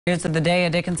News of the day, a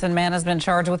Dickinson man has been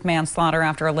charged with manslaughter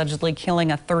after allegedly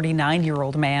killing a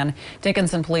 39-year-old man.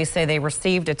 Dickinson police say they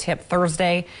received a tip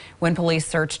Thursday when police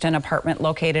searched an apartment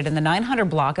located in the 900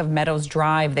 block of Meadows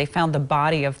Drive. They found the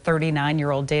body of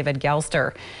 39-year-old David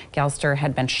Gelster. Gelster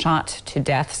had been shot to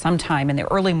death sometime in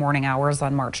the early morning hours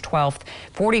on March 12th.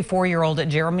 44-year-old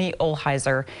Jeremy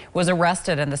Olheiser was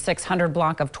arrested in the 600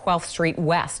 block of 12th Street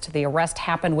West. The arrest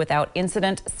happened without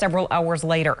incident several hours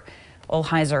later.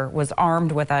 Olheiser was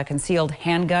armed with a concealed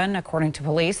handgun, according to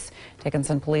police.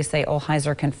 Dickinson police say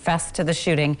Olheiser confessed to the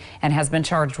shooting and has been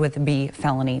charged with B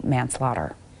felony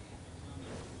manslaughter.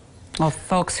 Well,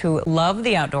 folks who love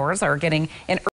the outdoors are getting an